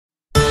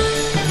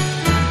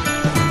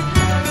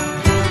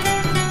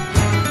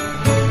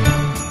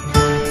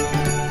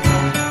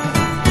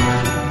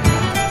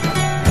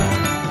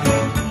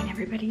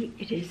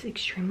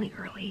extremely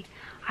early.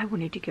 I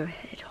wanted to go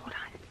ahead. Hold on.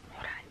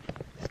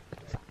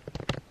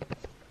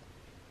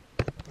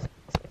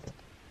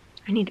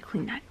 I need to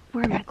clean that.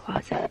 We're in my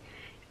closet.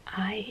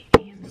 I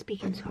am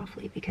speaking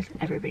softly because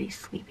everybody's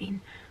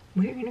sleeping.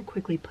 We're gonna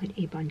quickly put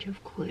a bunch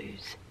of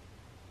clothes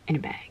in a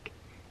bag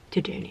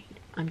to donate.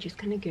 I'm just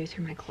gonna go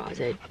through my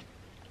closet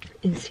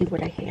and see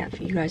what I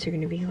have. You guys are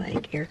gonna be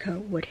like, Erica,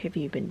 what have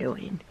you been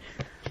doing?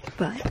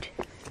 But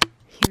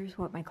here's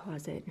what my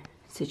closet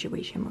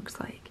situation looks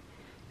like.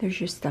 There's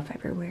just stuff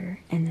everywhere,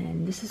 and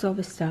then this is all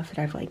the stuff that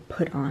I've like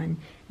put on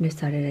and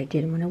decided I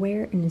didn't want to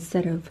wear, and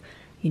instead of,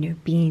 you know,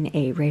 being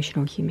a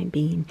rational human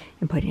being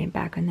and putting it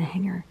back on the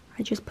hanger,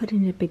 I just put it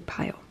in a big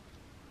pile.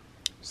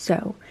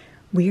 So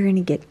we're gonna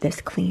get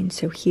this clean.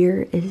 So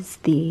here is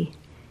the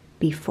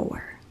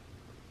before.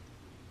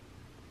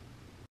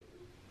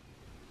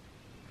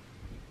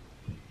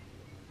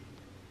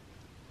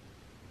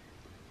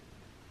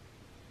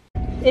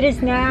 It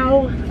is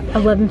now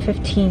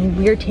 11:15.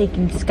 We are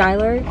taking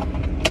Skylar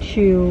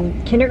to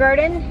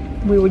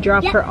kindergarten. We will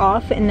drop her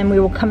off, and then we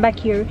will come back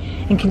here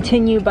and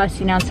continue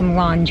busting out some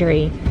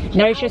laundry.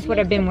 That is just what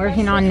I've been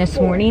working on this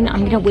morning.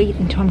 I'm gonna wait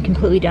until I'm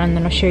completely done,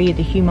 then I'll show you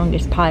the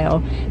humongous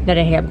pile that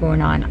I have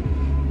going on.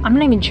 I'm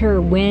not even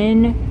sure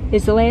when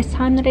is the last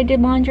time that I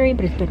did laundry,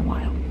 but it's been a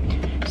while.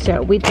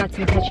 So we've got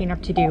some catching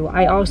up to do.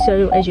 I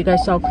also, as you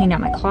guys saw, cleaned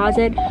out my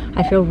closet.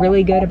 I feel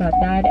really good about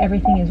that.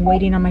 Everything is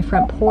waiting on my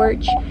front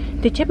porch.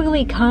 They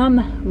typically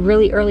come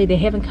really early. They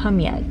haven't come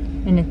yet,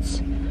 and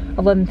it's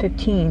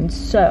 11:15,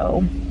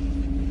 so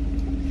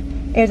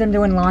as I'm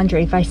doing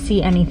laundry, if I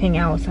see anything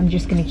else, I'm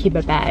just gonna keep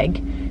a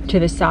bag to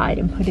the side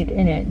and put it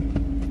in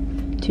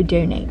it to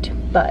donate.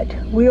 But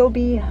we'll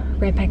be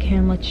right back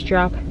home. Let's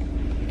drop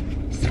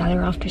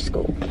Skylar off to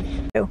school.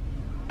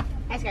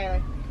 Hi,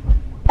 Skylar.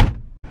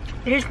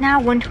 It is now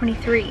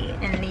 1:23,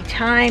 and the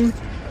time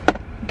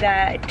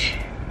that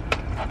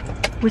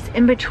was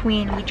in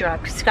between we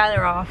dropped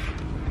Skylar off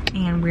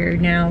and we're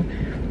now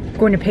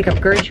going to pick up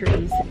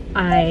groceries.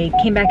 I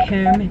came back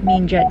home, me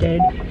and Jet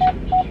did,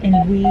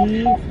 and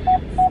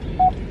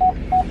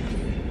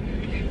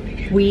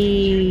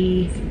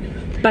we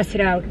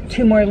busted out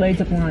 2 more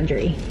loads of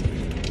laundry.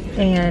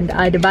 And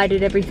I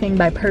divided everything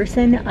by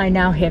person. I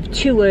now have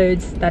 2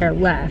 loads that are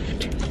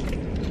left.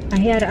 I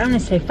had, I want to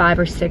say 5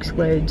 or 6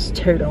 loads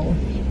total.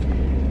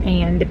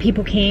 And the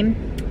people came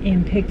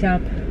and picked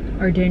up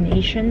our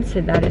donations,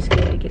 so that is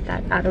good to get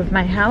that out of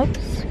my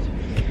house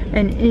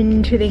and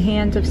into the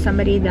hands of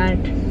somebody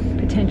that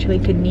potentially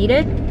could need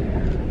it.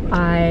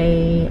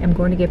 I am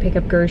going to go pick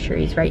up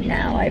groceries right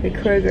now. I have a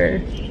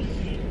Kroger,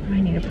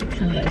 I need to put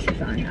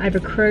sunglasses on. I have a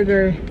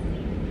Kroger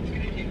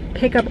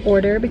pickup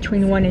order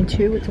between 1 and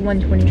 2. It's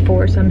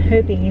 1:24, so I'm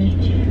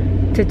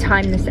hoping to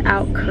time this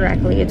out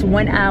correctly. It's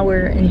 1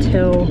 hour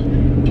until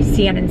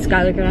Sienna and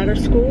Skylar get out of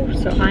school,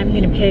 so I'm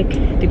gonna pick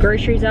the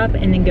groceries up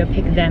and then go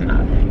pick them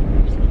up.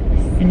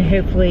 And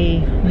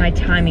hopefully my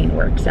timing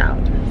works out.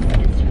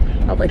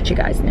 I'll let you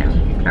guys know.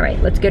 All right,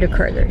 let's go to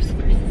Kroger's.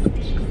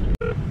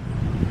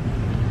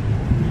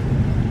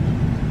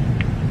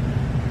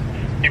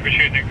 Thank you for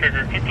choosing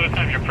Kroger. Quick list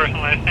of your first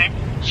and last name.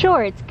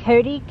 Sure, it's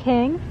Cody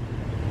King.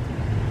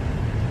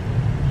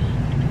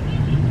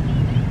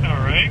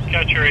 Alright,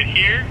 got you right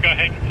here. Go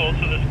ahead and pull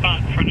to the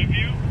spot in front of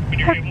you. When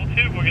you're able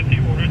to, we'll get the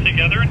order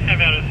together and have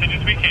out as soon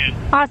as we can.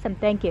 Awesome,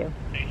 thank you.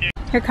 Thank you.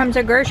 Here comes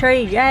our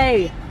groceries,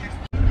 yay!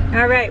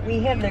 Alright, we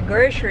have the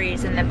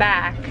groceries in the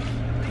back.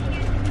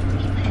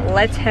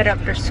 Let's head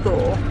up to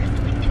school.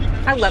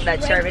 I love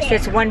that service,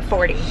 it's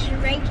 140.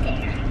 Right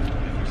there.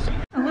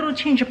 A little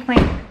change of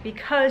plan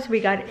because we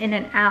got in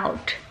and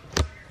out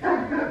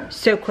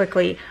so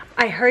quickly.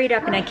 I hurried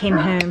up and I came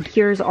home.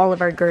 Here's all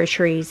of our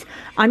groceries.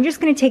 I'm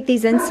just gonna take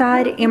these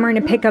inside and we're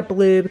gonna pick up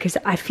Blue because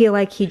I feel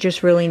like he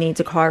just really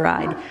needs a car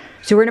ride.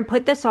 So we're gonna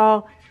put this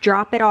all,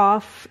 drop it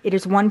off. It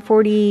is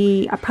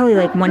 140, probably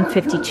like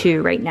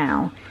 152 right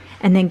now,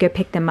 and then go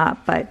pick them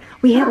up. But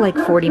we had like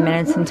 40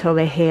 minutes until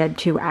they had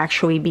to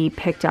actually be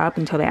picked up,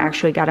 until they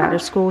actually got out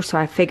of school. So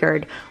I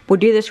figured we'll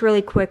do this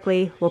really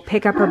quickly. We'll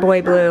pick up our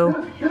boy Blue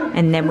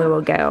and then we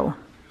will go.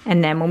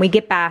 And then when we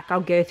get back,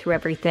 I'll go through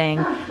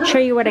everything, show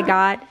you what I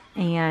got,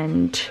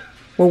 and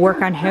we'll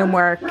work on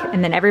homework.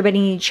 And then everybody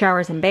needs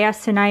showers and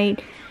baths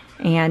tonight.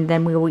 And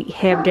then we will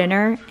have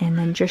dinner and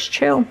then just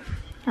chill.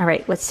 All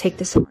right, let's take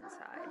this outside.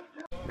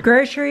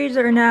 Groceries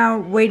are now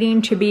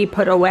waiting to be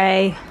put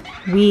away.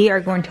 We are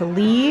going to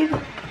leave.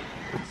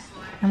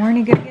 And we're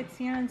gonna go get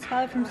Sienna and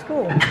Skylar from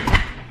school.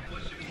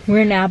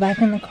 We're now back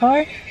in the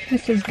car.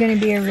 This is gonna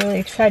be a really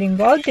exciting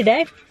vlog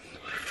today.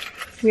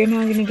 We're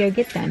now gonna go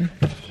get them.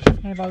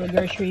 I have all the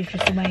groceries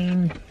just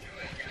laying.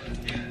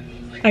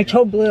 I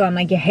told Blue, I'm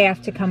like, you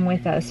have to come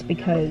with us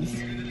because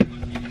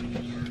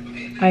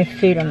I have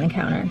food on the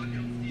counter.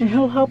 And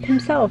he'll help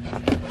himself.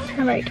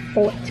 All right,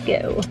 let's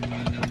go.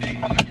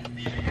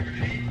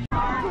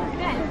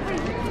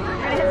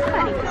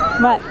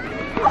 What?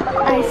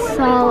 I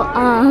saw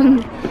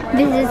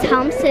Mrs.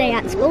 Helms today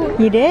at school.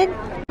 You did?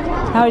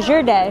 How was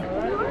your day?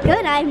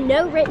 Good, I have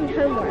no written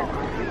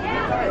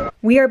homework.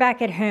 We are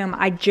back at home.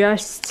 I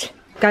just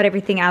got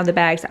everything out of the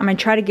bags. I'm gonna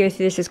try to go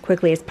through this as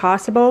quickly as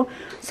possible.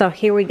 So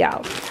here we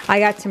go. I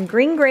got some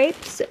green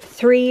grapes,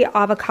 3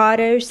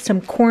 avocados,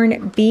 some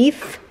corned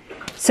beef,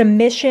 some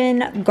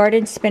Mission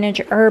garden spinach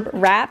herb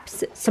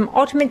wraps, some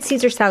ultimate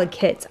Caesar salad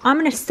kits. I'm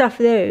gonna stuff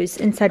those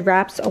inside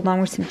wraps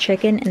along with some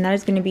chicken, and that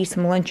is gonna be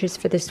some lunches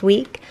for this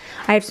week.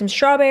 I have some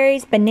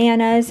strawberries,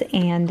 bananas,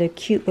 and the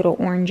cute little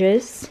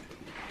oranges.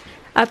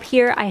 Up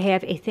here, I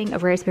have a thing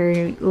of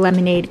raspberry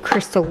lemonade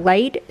Crystal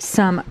Light,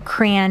 some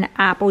cran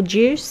apple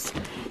juice,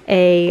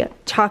 a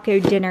taco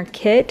dinner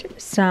kit,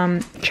 some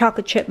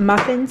chocolate chip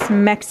muffins,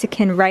 some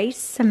Mexican rice,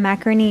 some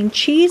macaroni and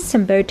cheese,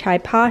 some bow tie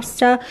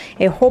pasta,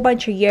 a whole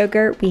bunch of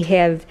yogurt. We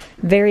have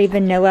very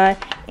vanilla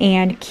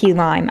and key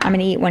lime. I'm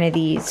gonna eat one of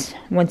these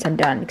once I'm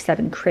done because I've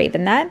been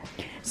craving that.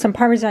 Some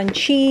Parmesan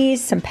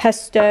cheese, some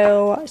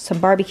pesto, some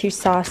barbecue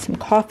sauce, some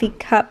coffee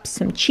cups,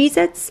 some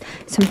Cheez-Its,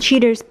 some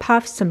Cheetos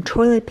Puffs, some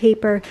toilet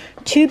paper,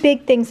 2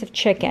 big things of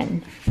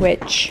chicken,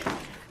 which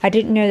I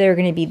didn't know they were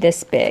going to be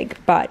this big,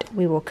 but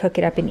we will cook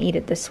it up and eat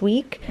it this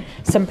week.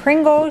 Some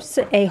Pringles,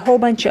 a whole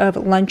bunch of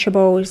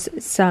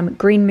Lunchables, some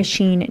Green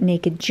Machine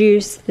Naked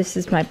Juice. This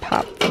is my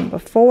pop from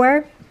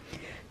before.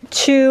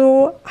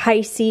 2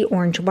 Hi-C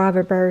Orange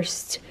Lava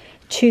Burst,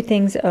 2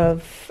 things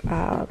of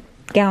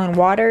gallon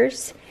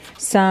waters,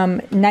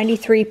 some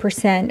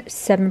 93%,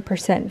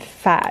 7%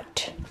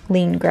 fat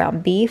lean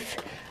ground beef,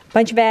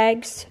 bunch of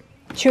eggs,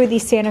 2 of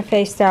these Santa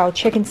Fe style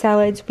chicken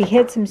salads. We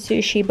had some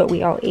sushi, but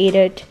we all ate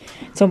it.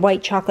 Some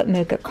white chocolate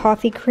mocha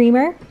coffee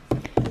creamer,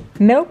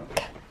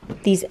 milk,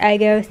 these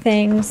Eggo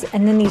things,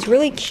 and then these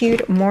really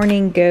cute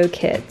morning go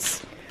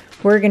kits.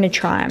 We're gonna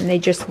try them. They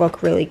just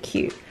look really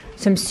cute.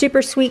 Some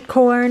super sweet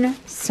corn,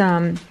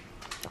 some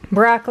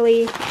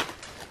broccoli,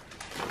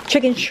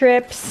 chicken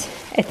strips,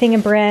 a thing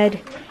of bread,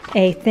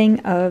 a thing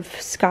of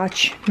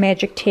Scotch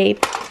magic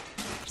tape,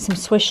 some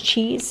Swiss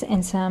cheese,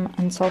 and some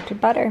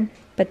unsalted butter.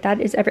 But that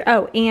is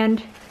oh,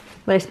 and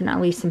last but not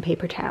least, some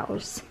paper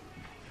towels.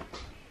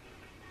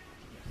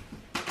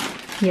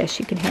 Yes,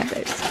 you can have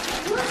those.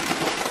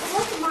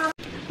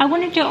 I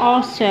wanted to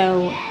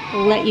also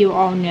let you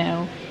all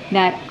know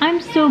that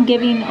I'm still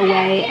giving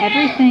away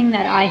everything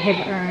that I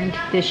have earned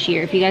this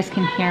year. If you guys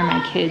can hear my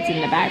kids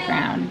in the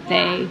background,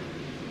 they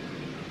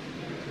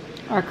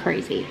are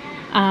crazy.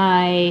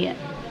 I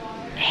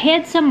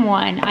had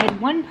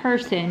one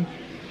person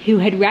who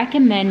had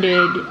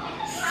recommended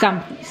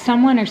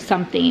someone or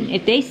something.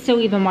 If they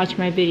still even watch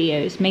my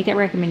videos, make that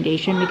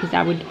recommendation, because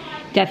I would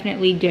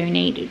definitely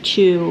donate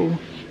to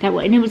that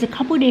one. And it was a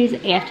couple days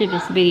after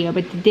this video,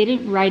 but they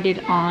didn't write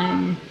it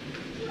on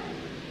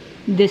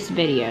this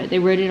video. They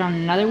wrote it on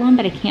another one,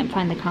 but I can't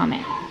find the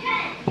comment.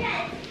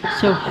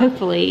 So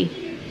hopefully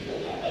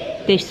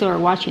they still are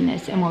watching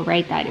this and will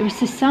write that. It was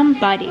to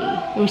somebody.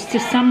 It was to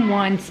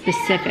someone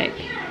specific.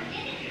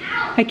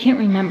 I can't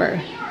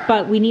remember.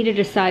 But we need to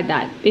decide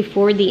that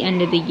before the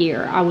end of the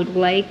year. I would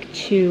like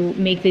to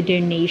make the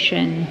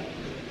donation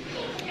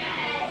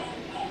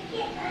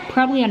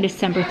probably on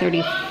December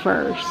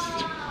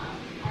 31st.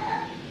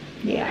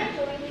 Yeah.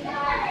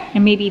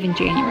 And maybe even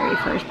January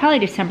 1st. Probably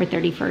December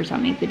 31st I'll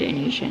make the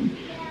donation.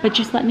 But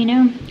just let me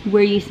know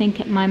where you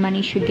think my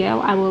money should go.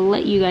 I will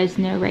let you guys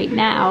know right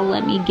now.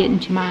 Let me get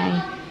into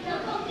my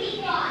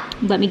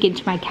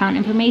account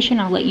information.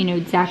 I'll let you know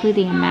exactly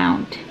the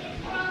amount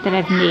that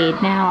I've made.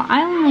 Now,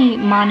 I only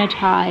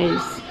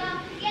monetize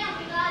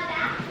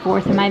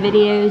 1/4 of my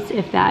videos,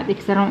 if that,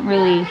 because I don't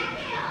really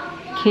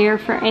care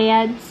for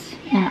ads,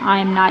 and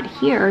I'm not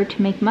here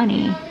to make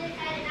money.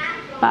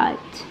 But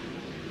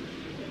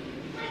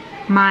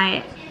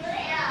my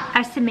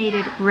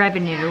estimated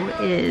revenue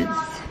is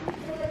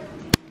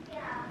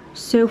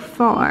so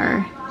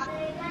far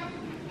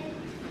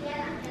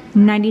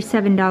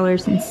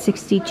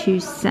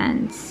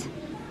 $97.62.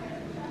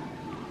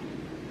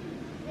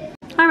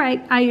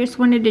 Alright, I just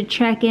wanted to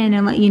check in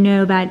and let you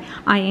know that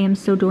I am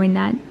still doing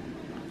that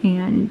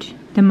and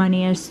the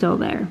money is still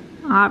there.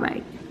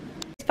 Alright.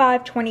 It's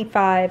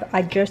 5:25.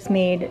 I just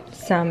made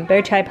some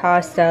bow tie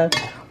pasta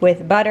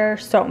with butter,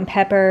 salt and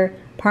pepper,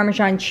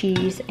 Parmesan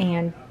cheese,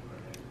 and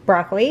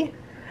broccoli.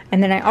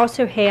 And then I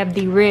also have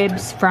the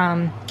ribs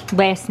from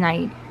last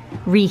night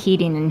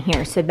reheating in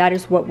here. So that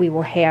is what we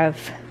will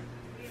have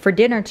for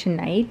dinner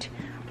tonight.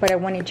 But I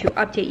wanted to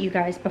update you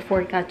guys before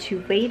it got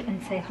too late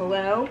and say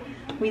hello.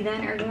 We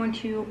then are going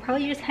to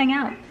probably just hang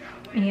out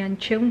and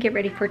chill and get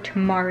ready for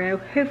tomorrow.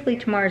 Hopefully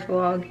tomorrow's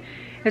vlog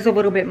is a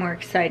little bit more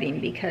exciting,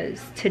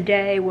 because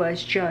today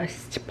was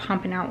just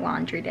pumping out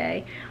laundry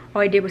day.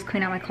 All I did was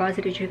clean out my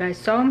closet, as you guys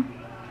saw.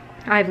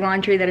 I have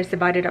laundry that is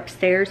divided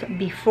upstairs.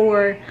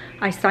 Before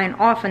I sign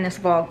off on this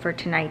vlog for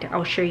tonight,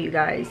 I'll show you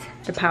guys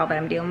the pile that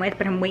I'm dealing with.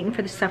 But I'm waiting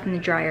for the stuff in the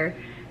dryer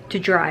to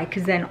dry,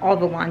 because then all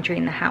the laundry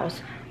in the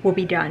house will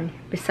be done,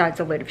 besides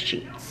a load of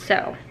sheets.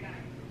 So,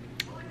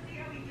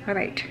 all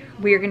right,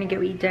 we are gonna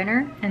go eat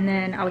dinner, and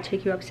then I'll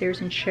take you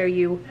upstairs and show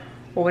you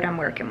what I'm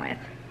working with.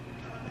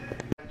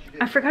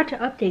 I forgot to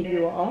update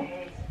you all.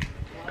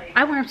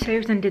 I went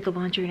upstairs and did the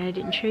laundry, and I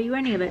didn't show you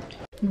any of it.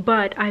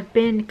 But I've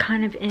been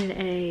kind of in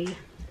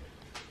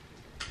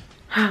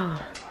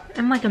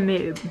in like a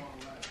mood.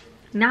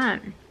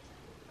 Not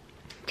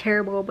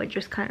terrible, but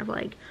just kind of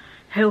like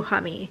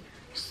ho-hummy.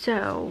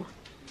 So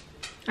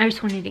I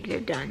just wanted to get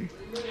it done.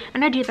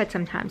 And I do that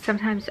sometimes.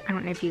 Sometimes, I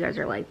don't know if you guys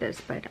are like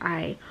this, but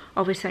I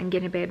all of a sudden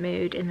get in a bad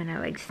mood and then I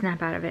like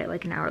snap out of it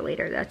like an hour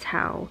later. That's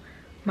how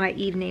my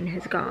evening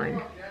has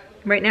gone.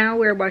 Right now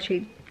we're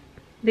watching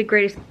the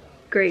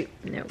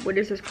what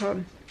is this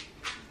called?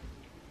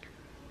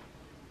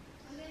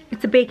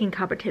 It's a baking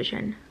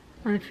competition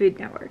on the Food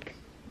Network.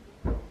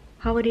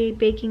 Holiday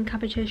baking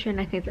competition,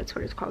 I think that's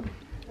what it's called.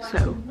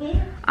 So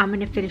I'm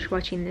gonna finish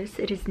watching this.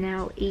 It is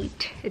now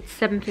it's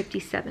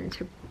 7:57,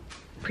 so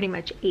pretty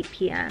much 8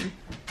 p.m.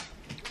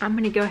 I'm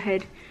gonna go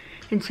ahead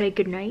and say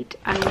goodnight.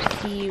 I will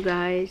see you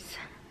guys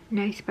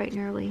nice, bright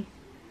and early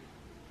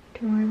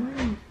tomorrow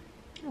morning.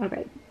 All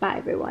right, bye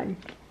everyone.